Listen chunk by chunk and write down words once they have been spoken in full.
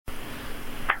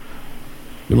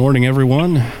Good morning,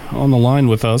 everyone. On the line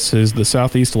with us is the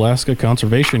Southeast Alaska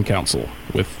Conservation Council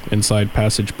with Inside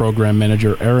Passage Program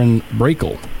Manager Aaron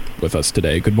Brakel with us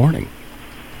today. Good morning.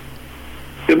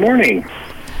 Good morning.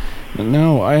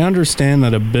 Now, I understand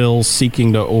that a bill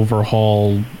seeking to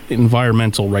overhaul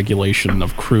environmental regulation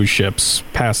of cruise ships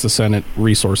passed the Senate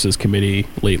Resources Committee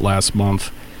late last month.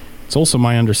 It's also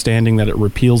my understanding that it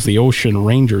repeals the Ocean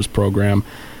Rangers program.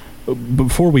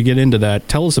 Before we get into that,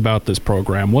 tell us about this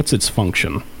program. What's its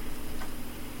function?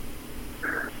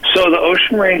 So the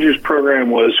Ocean Rangers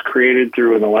program was created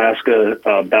through an Alaska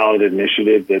ballot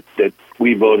initiative that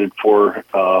we voted for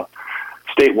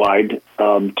statewide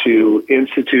to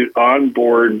institute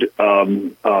on-board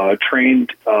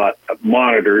trained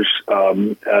monitors,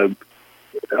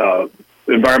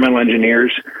 environmental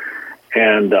engineers,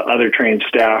 and other trained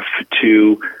staff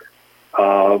to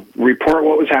report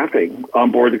what was happening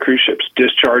on board the cruise ships,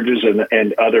 discharges,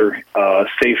 and other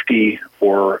safety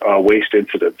or waste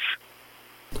incidents.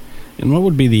 And what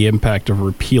would be the impact of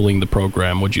repealing the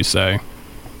program, would you say?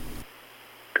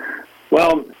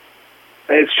 Well,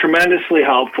 it's tremendously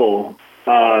helpful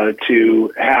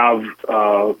to have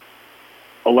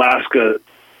Alaska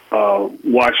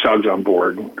watchdogs on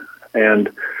board. And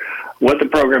what the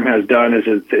program has done is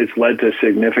it's led to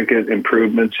significant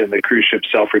improvements in the cruise ship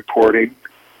self-reporting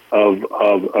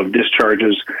of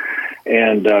discharges,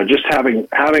 and just having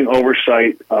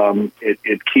oversight.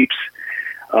 It keeps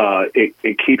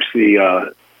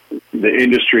the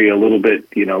industry a little bit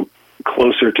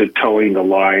closer to towing the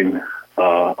line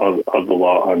of the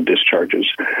law on discharges.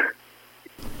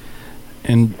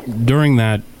 And during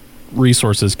that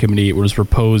Resources Committee, it was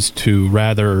proposed to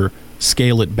rather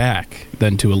scale it back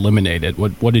than to eliminate it.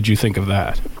 What did you think of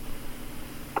that?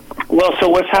 Well, so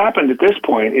what's happened at this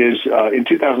point is in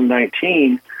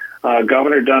 2019,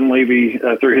 Governor Dunleavy,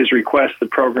 through his request, the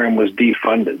program was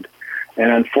defunded.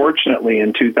 And unfortunately,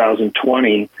 in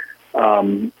 2020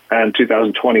 and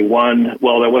 2021,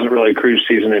 well, there wasn't really a cruise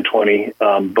season in 20,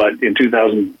 but in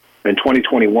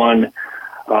 2021,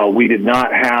 we did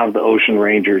not have the Ocean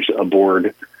Rangers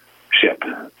aboard ship.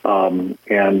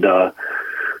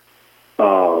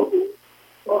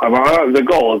 The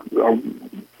goal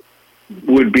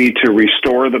would be to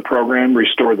restore the program,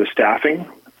 restore the staffing.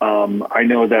 I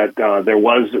know that there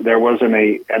was an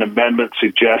amendment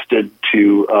suggested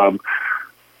to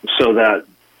so that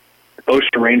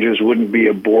Ocean Rangers wouldn't be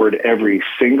aboard every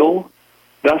single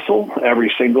vessel,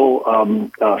 every single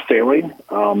sailing,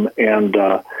 and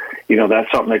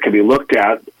that's something that could be looked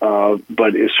at.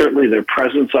 But certainly their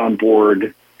presence on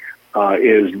board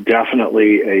is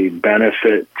definitely a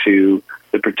benefit to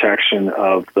the protection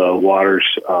of the waters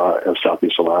of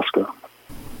Southeast Alaska.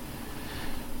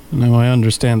 Now, I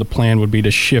understand the plan would be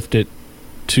to shift it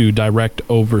to direct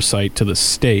oversight to the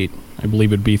state. I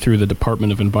believe it would be through the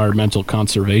Department of Environmental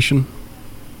Conservation.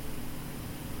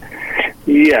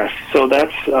 Yes, so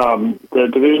that's the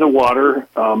Division of Water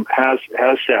has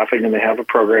staffing, and they have a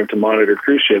program to monitor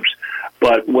cruise ships.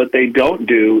 But what they don't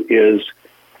do is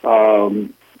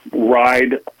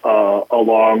ride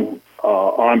along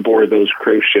on board those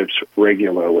cruise ships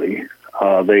regularly.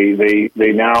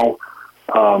 They now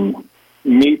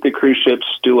meet the cruise ships,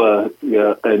 do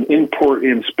an import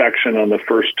inspection on the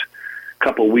first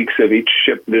couple weeks of each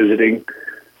ship visiting,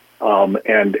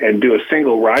 and do a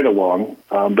single ride along.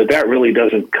 But that really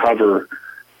doesn't cover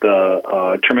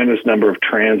the tremendous number of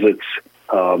transits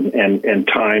and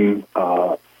time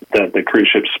that the cruise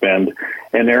ships spend.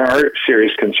 And there are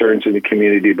serious concerns in the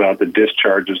community about the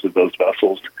discharges of those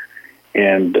vessels.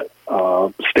 And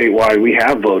statewide, we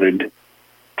have voted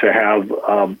to have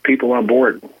people on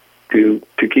board to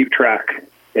keep track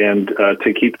and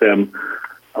to keep them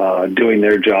doing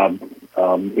their job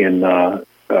in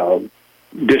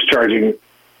discharging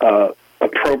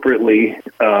appropriately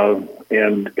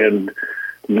and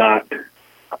not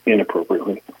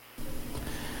inappropriately.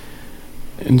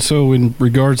 And so in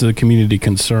regards to the community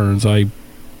concerns, I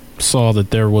saw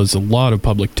that there was a lot of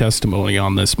public testimony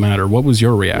on this matter. What was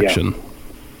your reaction?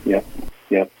 Yeah.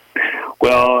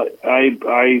 Well,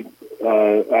 I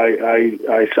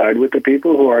side with the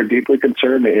people who are deeply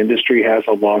concerned. The industry has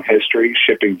a long history,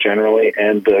 shipping generally,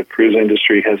 and the cruise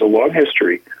industry has a long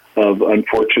history of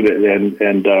unfortunate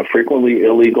and frequently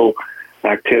illegal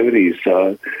activities.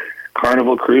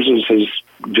 Carnival Cruises has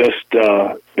just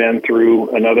been through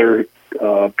another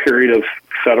period of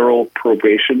federal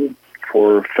probation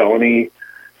for felony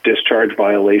discharge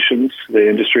violations. The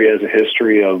industry has a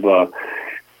history of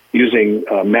using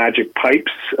magic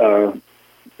pipes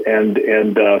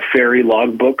and ferry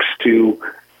logbooks to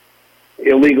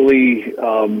illegally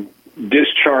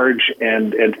discharge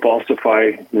and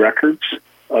falsify records.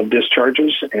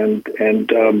 discharges, and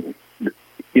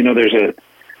there's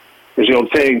the old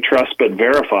saying, trust but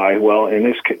verify. Well, in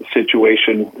this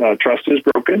situation, trust is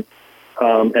broken,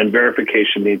 and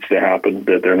verification needs to happen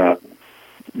that they're not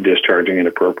discharging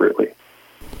inappropriately.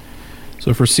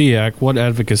 So for SEAC, what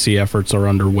advocacy efforts are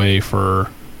underway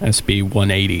for SB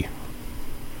 180?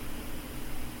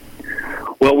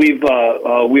 Well,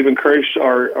 we've encouraged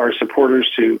our supporters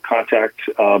to contact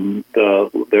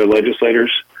their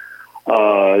legislators.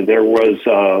 There was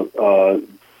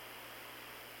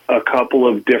a couple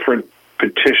of different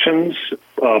petitions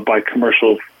by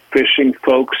commercial fishing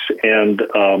folks, and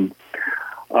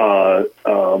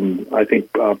I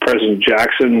think President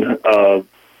Jackson of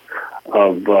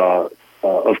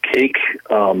CAKE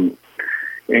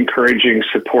encouraging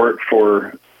support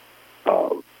for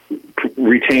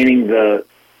retaining the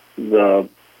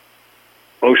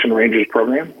Ocean Rangers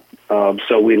program.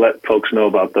 So we let folks know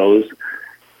about those,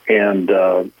 and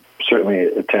certainly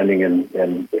attending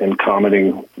and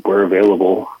commenting where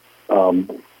available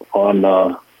on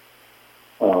the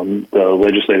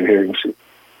legislative hearings.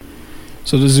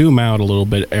 So to zoom out a little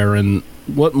bit, Aaron,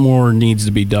 what more needs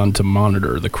to be done to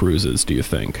monitor the cruises, do you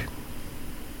think?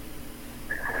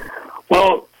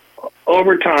 Well,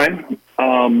 over time,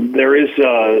 there is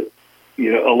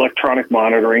electronic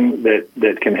monitoring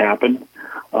that can happen.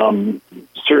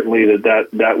 Certainly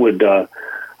that would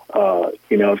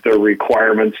if there are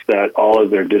requirements that all of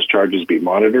their discharges be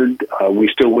monitored, we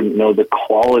still wouldn't know the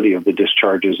quality of the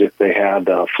discharges if they had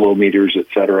flow meters, et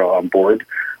cetera, on board.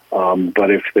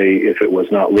 But if it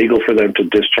was not legal for them to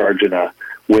discharge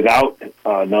without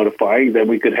notifying, then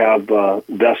we could have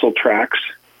vessel tracks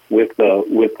with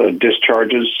the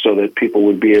discharges, so that people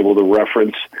would be able to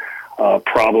reference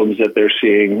problems that they're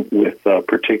seeing with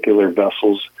particular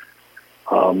vessels.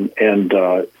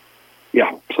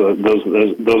 So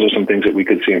those are some things that we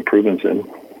could see improvements in.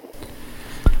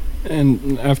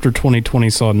 And after 2020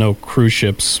 saw no cruise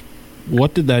ships,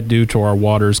 what did that do to our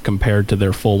waters compared to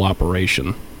their full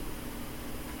operation?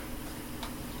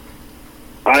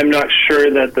 I'm not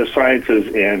sure that the science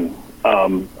is in.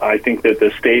 I think that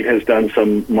the state has done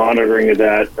some monitoring of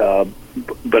that,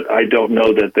 but I don't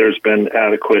know that there's been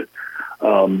adequate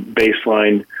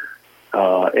baseline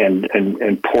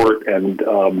and port and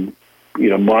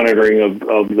monitoring of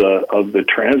the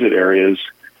transit areas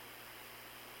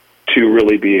to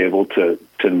really be able to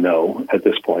know at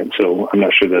this point. So I'm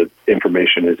not sure that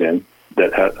information is in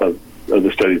that of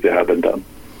the studies that have been done.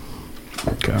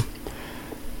 Okay.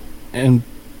 And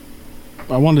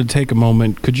I wanted to take a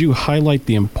moment. Could you highlight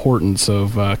the importance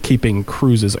of keeping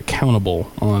cruises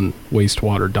accountable on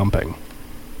wastewater dumping?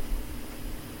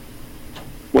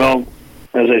 Well,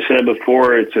 as I said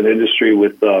before, it's an industry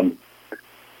with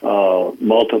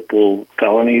multiple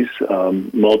felonies.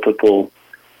 Multiple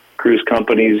cruise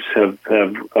companies have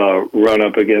run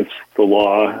up against the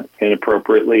law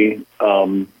inappropriately,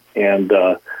 and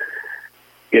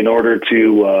in order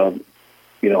to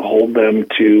hold them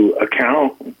to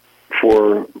account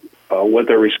for what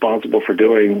they're responsible for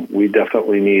doing, we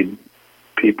definitely need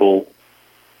people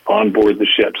on board the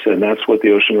ships, and that's what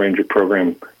the Ocean Ranger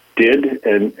program did,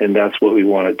 and that's what we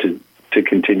wanted to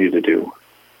continue to do,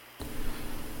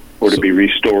 or to be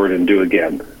restored and do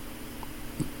again.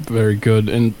 Very good.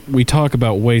 And we talk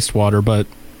about wastewater, but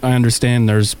I understand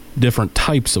there's different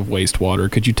types of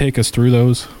wastewater. Could you take us through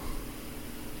those?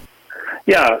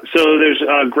 Yeah, so there's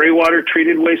gray water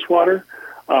treated wastewater,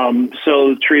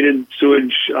 so treated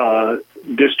sewage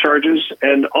discharges,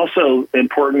 and also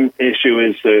important issue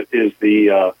is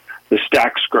the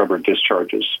stack scrubber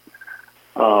discharges.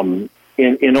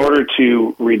 In order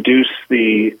to reduce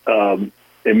the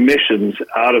emissions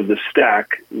out of the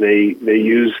stack, they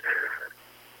use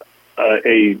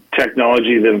a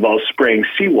technology that involves spraying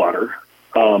seawater,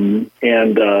 and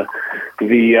the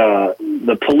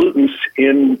pollutants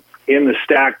in the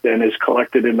stack then is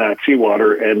collected in that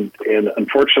seawater, and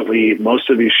unfortunately most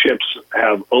of these ships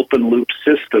have open loop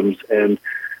systems, and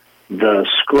the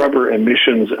scrubber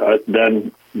emissions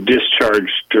then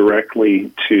discharge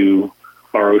directly to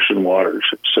our ocean waters.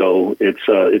 So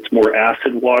it's more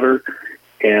acid water,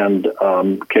 and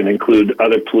can include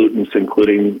other pollutants,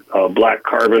 including black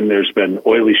carbon. There's been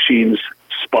oily sheens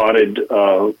spotted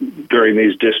during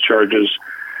these discharges.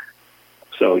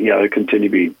 So yeah, there continue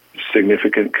to be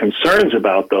significant concerns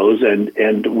about those,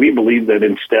 and we believe that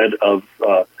instead of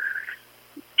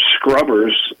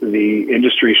scrubbers, the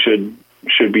industry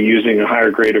should be using a higher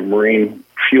grade of marine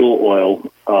fuel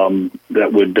oil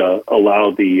that would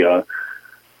allow that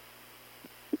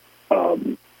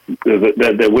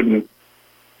wouldn't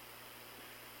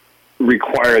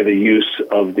require the use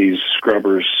of these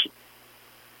scrubbers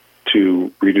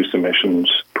to reduce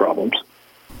emissions problems.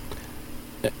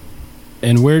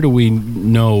 And where do we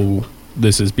know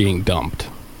this is being dumped?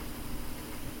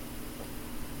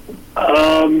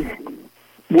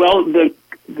 Well, the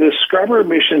scrubber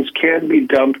emissions can be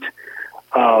dumped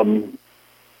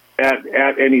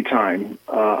at any time.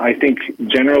 I think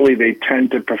generally they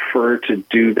tend to prefer to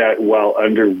do that while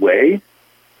underway,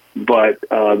 but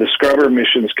the scrubber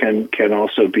emissions can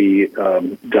also be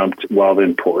dumped while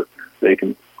in port. They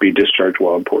can be discharged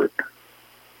while in port.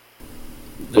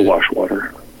 The wash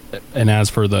water. And as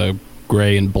for the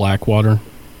gray and black water?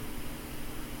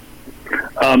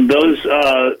 Those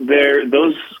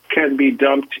can be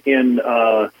dumped in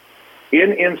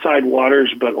inside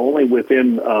waters, but only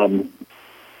within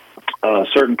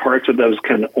certain parts of those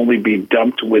can only be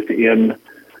dumped within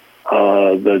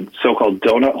the so-called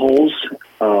donut holes,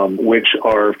 which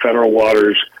are federal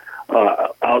waters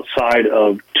outside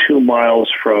of 2 miles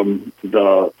from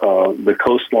the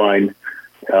coastline.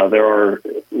 There are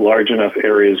large enough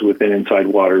areas within inside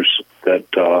waters that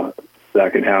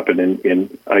can happen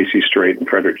in Icy Strait in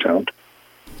Fredericktown,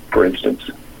 for instance.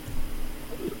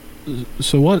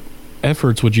 So what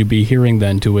efforts would you be hearing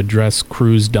then to address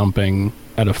cruise dumping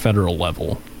at a federal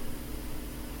level?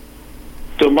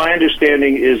 So my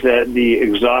understanding is that the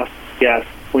exhaust gas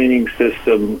cleaning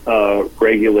system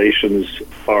regulations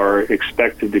are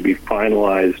expected to be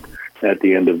finalized at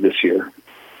the end of this year.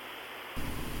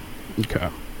 Okay.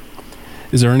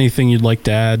 Is there anything you'd like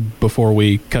to add before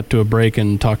we cut to a break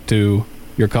and talk to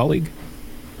your colleague?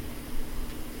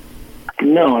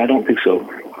 No, I don't think so.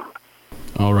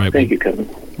 All right. Thank you, Kevin.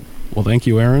 Well, thank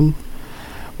you, Aaron.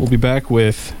 We'll be back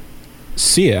with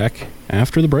SEAC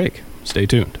after the break. Stay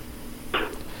tuned.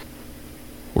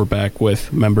 We're back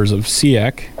with members of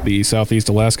SEAC, the Southeast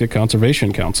Alaska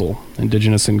Conservation Council.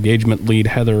 Indigenous Engagement Lead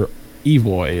Heather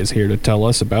Evoy is here to tell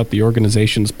us about the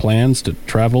organization's plans to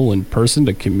travel in person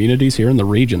to communities here in the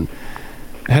region.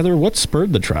 Heather, what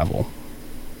spurred the travel?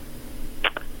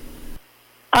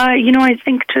 I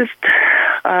think just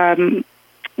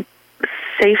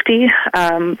safety,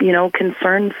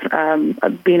 concerns,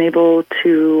 being able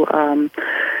to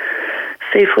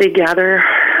safely gather,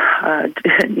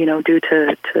 due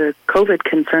to COVID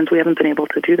concerns. We haven't been able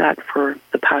to do that for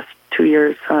the past 2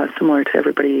 years, similar to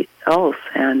everybody else.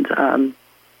 And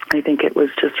I think it was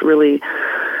just really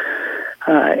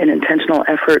an intentional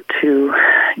effort to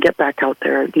get back out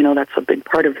there. That's a big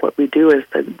part of what we do, is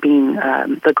that being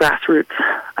the grassroots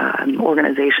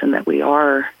organization that we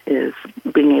are, is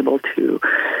being able to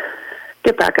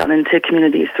get back out into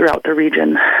communities throughout the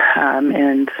region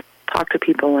and talk to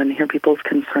people and hear people's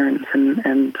concerns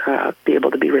and be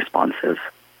able to be responsive.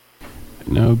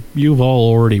 Now, you've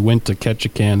all already went to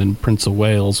Ketchikan and Prince of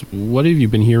Wales. What have you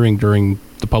been hearing during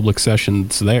the public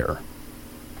sessions there?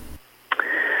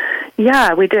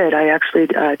 Yeah, we did. I actually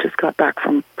just got back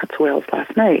from Prince of Wales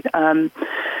last night.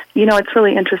 It's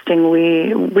really interesting.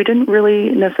 We didn't really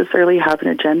necessarily have an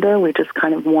agenda. We just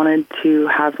kind of wanted to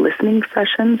have listening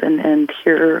sessions and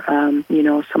hear,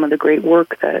 some of the great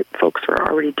work that folks are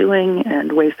already doing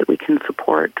and ways that we can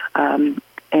support.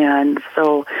 And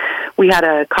so we had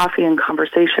a coffee and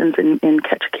conversations in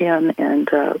Ketchikan,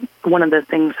 and one of the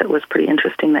things that was pretty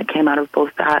interesting that came out of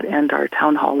both that and our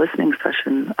town hall listening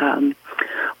session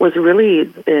was really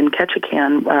in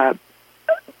Ketchikan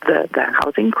the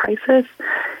housing crisis,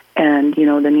 and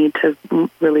the need to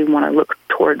really want to look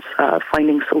towards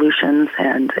finding solutions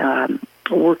and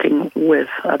working with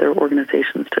other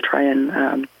organizations to try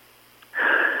and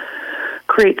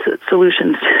create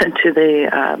solutions to the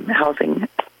housing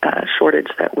shortage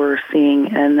that we're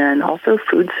seeing, and then also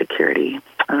food security.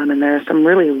 And there are some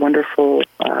really wonderful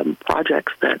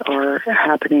projects that are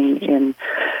happening in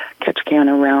Ketchikan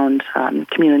around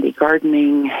community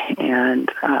gardening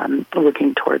and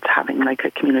looking towards having like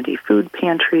a community food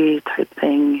pantry type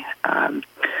thing.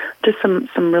 Just some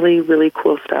really, really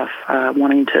cool stuff,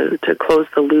 wanting to close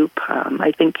the loop.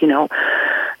 I think,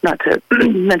 not to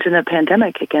mention the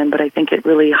pandemic again, but I think it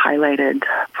really highlighted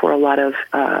for a lot of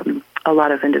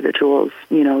individuals,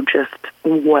 just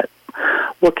what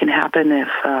can happen if,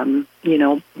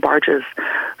 barges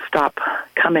stop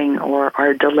coming or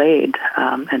are delayed,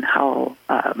 and how,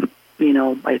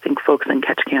 I think folks in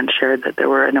Ketchikan shared that there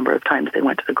were a number of times they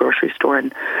went to the grocery store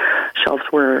and shelves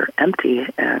were empty.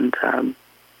 And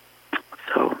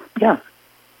so, yeah.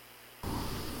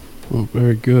 Well,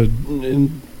 very good.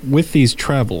 And with these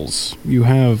travels, you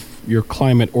have your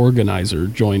climate organizer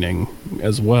joining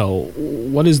as well.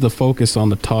 What is the focus on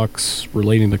the talks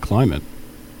relating to climate?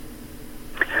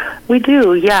 We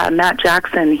do, yeah. Matt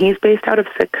Jackson, he's based out of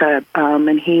Sitka,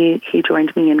 and he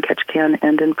joined me in Ketchikan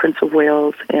and in Prince of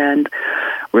Wales, and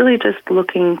really just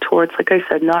looking towards, like I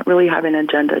said, not really having an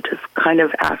agenda, just kind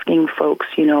of asking folks,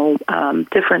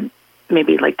 different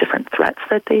threats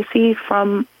that they see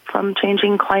from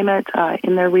changing climate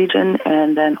in their region,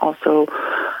 and then also,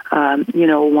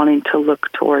 wanting to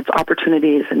look towards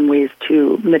opportunities and ways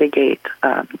to mitigate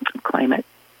climate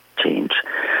change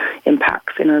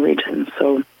impacts in our region.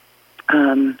 So,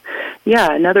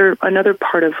 another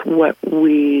part of what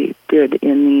we did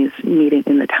in these meetings,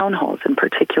 in the town halls in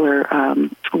particular,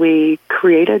 we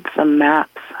created some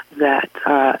maps that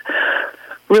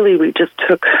really we just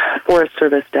took Forest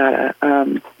Service data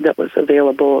that was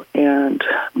available, and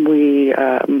we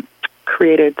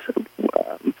created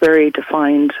very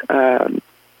defined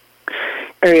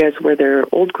areas where there are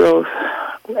old growth,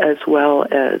 as well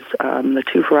as the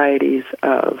two varieties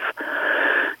of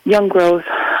young growth,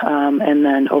 and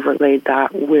then overlaid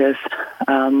that with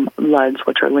LUDs,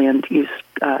 which are land use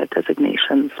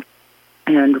designations.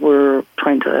 And we're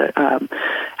trying to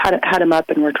had them up,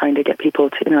 and we're trying to get people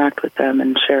to interact with them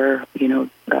and share,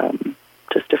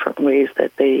 just different ways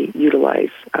that they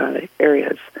utilize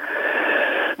areas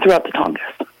throughout the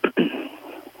Tongass.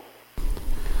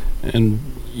 And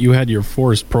you had your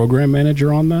forest program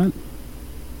manager on that?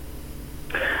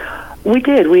 We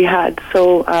did. We had.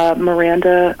 So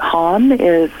Miranda Hom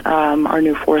is our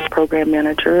new forest program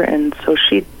manager, and so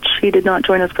she did not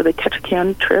join us for the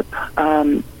Ketchikan trip,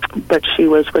 but she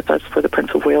was with us for the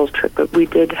Prince of Wales trip. But we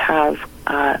did have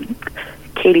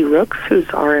Katie Rooks, who's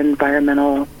our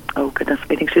environmental, I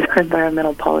think she's our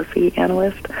environmental policy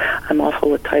analyst. I'm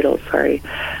awful with titles, sorry.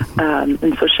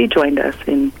 And so she joined us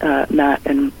in Matt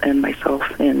and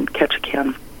myself in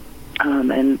Ketchikan.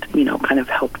 And kind of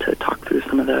help to talk through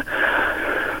some of the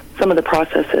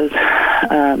processes.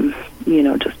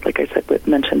 Just like I said,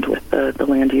 mentioned with the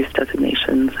land use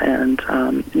designations and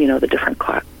the different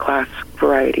class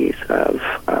varieties of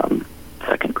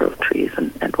second growth trees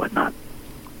and whatnot.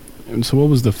 And so, what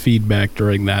was the feedback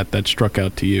during that struck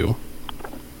out to you?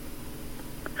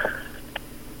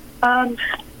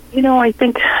 I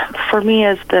think for me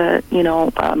as as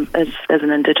an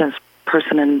Indigenous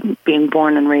person and being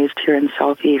born and raised here in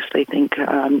Southeast, I think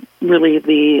really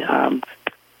the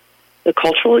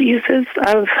cultural uses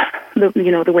of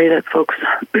the way that folks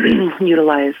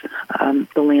utilize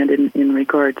the land in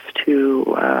regards to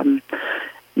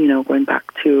going back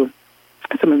to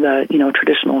some of the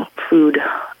traditional food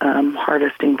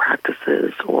harvesting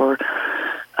practices, or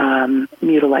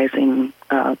utilizing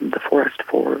the forest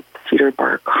for cedar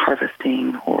bark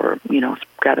harvesting, or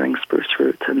gathering spruce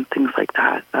roots and things like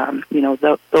that.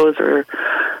 Those are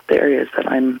the areas that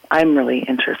I'm really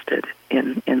interested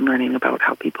in learning about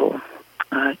how people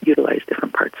utilize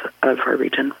different parts of our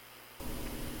region.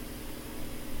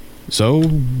 So,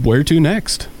 where to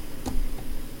next?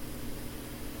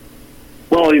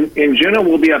 Well, in Juneau,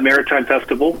 we'll be at Maritime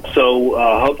Festival, so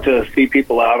hope to see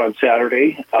people out on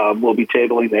Saturday. We'll be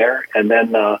tabling there, and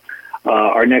then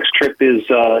our next trip is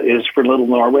for Little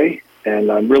Norway, and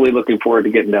I'm really looking forward to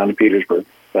getting down to Petersburg.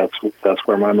 That's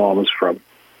where my mom is from.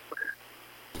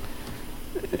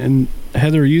 And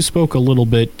Heather, you spoke a little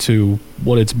bit to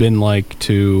what it's been like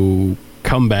to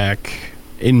come back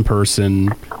in person,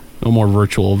 no more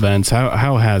virtual events.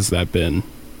 How has that been?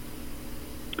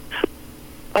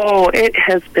 Oh, it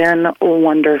has been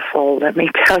wonderful, let me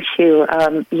tell you.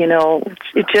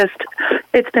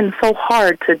 It's been so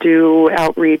hard to do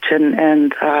outreach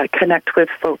and connect with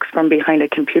folks from behind a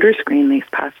computer screen these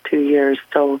past 2 years.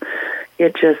 So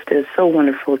it just is so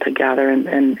wonderful to gather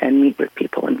and meet with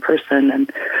people in person and,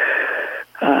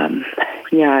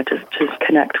 just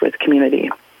connect with community.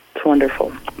 It's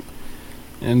wonderful.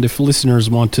 And if listeners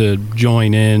want to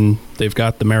join in, they've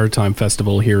got the Maritime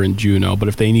Festival here in Juneau, but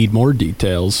if they need more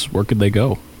details, where could they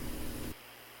go?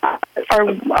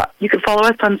 You can follow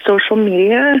us on social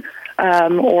media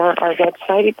or our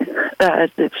website.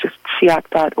 It's just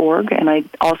seac.org. And I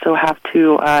also have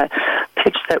to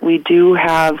pitch that we do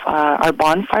have our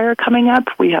bonfire coming up.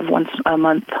 We have once a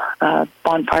month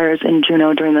bonfires in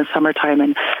Juneau during the summertime,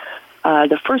 and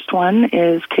the first one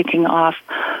is kicking off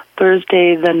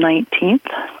Thursday the 19th,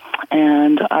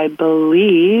 and I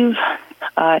believe,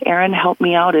 Aaron, help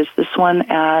me out, is this one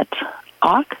at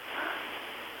Auk?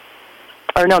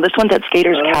 Or no, this one's at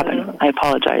Skater's Cabin. I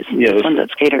apologize. Yeah, this one's at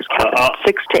Skater's Cabin,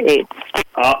 6 to 8.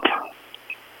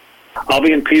 I'll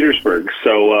be in Petersburg,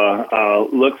 so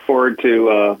look forward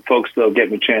to folks that'll get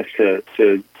me a chance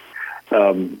to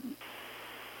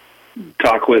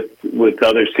talk with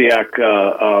other SEAC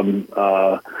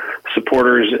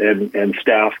supporters and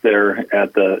staff there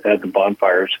at the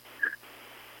bonfires.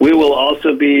 We will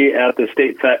also be at the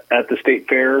state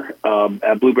fair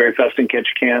at Blueberry Fest in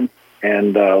Ketchikan,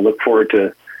 and look forward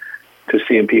to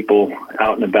seeing people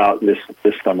out and about this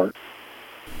summer.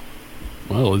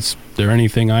 Well, is there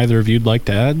anything either of you'd like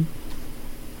to add?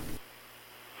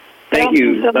 Thank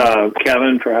you,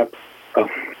 Kevin,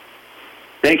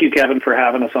 thank you, Kevin, for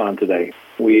having us on today.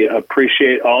 We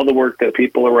appreciate all the work that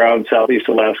people around Southeast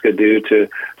Alaska do to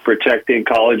protect the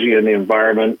ecology and the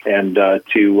environment, and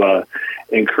to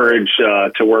encourage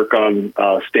to work on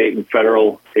state and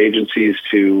federal agencies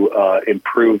to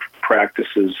improve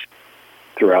practices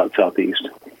throughout Southeast.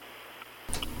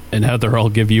 And Heather, I'll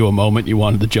give you a moment you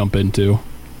wanted to jump into.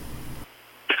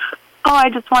 Oh, I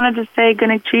just wanted to say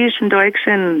Gunnick Cheesh and Deutsch,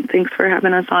 and thanks for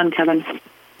having us on, Kevin.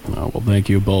 Well, thank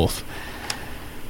you both.